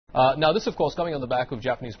Now this, of course, coming on the back of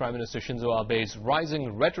Japanese Prime Minister Shinzo Abe's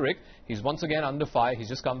rising rhetoric. He's once again under fire. He's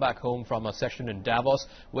just come back home from a session in Davos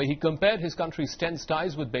where he compared his country's tense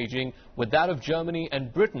ties with Beijing with that of Germany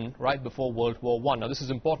and Britain right before World War I. Now this is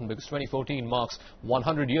important because 2014 marks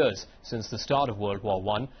 100 years since the start of World War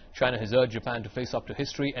I. China has urged Japan to face up to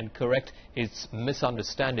history and correct its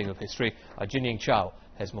misunderstanding of history. Jinying Chao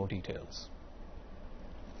has more details.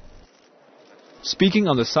 Speaking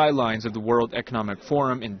on the sidelines of the World Economic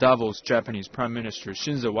Forum in Davos, Japanese Prime Minister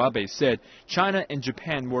Shinzo Abe said China and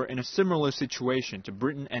Japan were in a similar situation to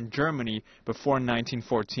Britain and Germany before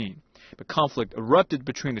 1914. But conflict erupted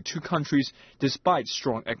between the two countries despite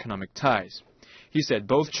strong economic ties. He said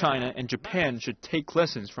both China and Japan should take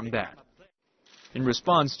lessons from that. In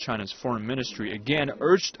response, China's foreign ministry again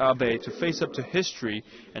urged Abe to face up to history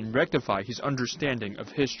and rectify his understanding of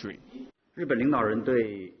history.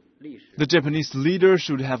 The Japanese leader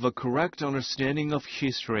should have a correct understanding of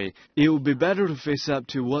history. It would be better to face up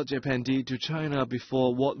to what Japan did to China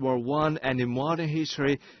before World War I and in modern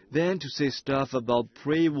history than to say stuff about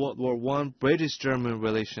pre-World War I British-German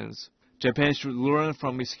relations. Japan should learn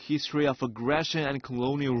from its history of aggression and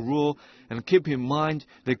colonial rule and keep in mind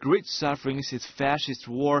the great sufferings its fascist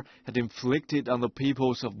war had inflicted on the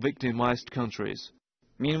peoples of victimized countries.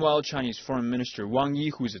 Meanwhile, Chinese Foreign Minister Wang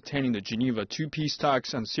Yi, who is attending the Geneva II peace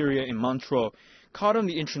talks on Syria in Montreux, called on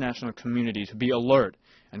the international community to be alert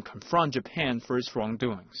and confront Japan for its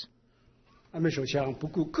wrongdoings.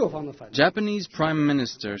 Japanese Prime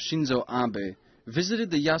Minister Shinzo Abe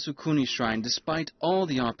visited the Yasukuni shrine despite all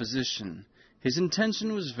the opposition. His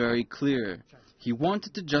intention was very clear. He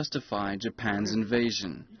wanted to justify Japan's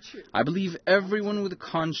invasion. I believe everyone with a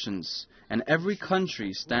conscience and every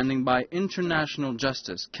country standing by international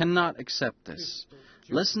justice cannot accept this.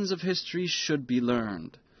 Lessons of history should be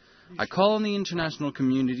learned. I call on the international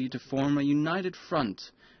community to form a united front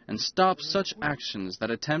and stop such actions that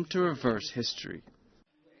attempt to reverse history.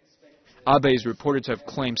 Abe is reported to have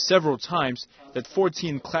claimed several times that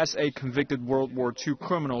 14 Class A convicted World War II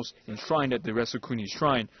criminals enshrined at the Yasukuni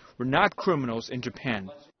shrine were not criminals in Japan.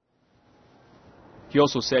 He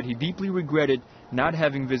also said he deeply regretted not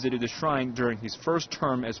having visited the shrine during his first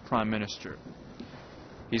term as Prime Minister.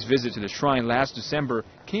 His visit to the shrine last December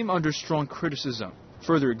came under strong criticism,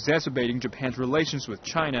 further exacerbating Japan's relations with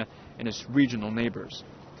China and its regional neighbors.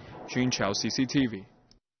 Jinying Chao, CCTV.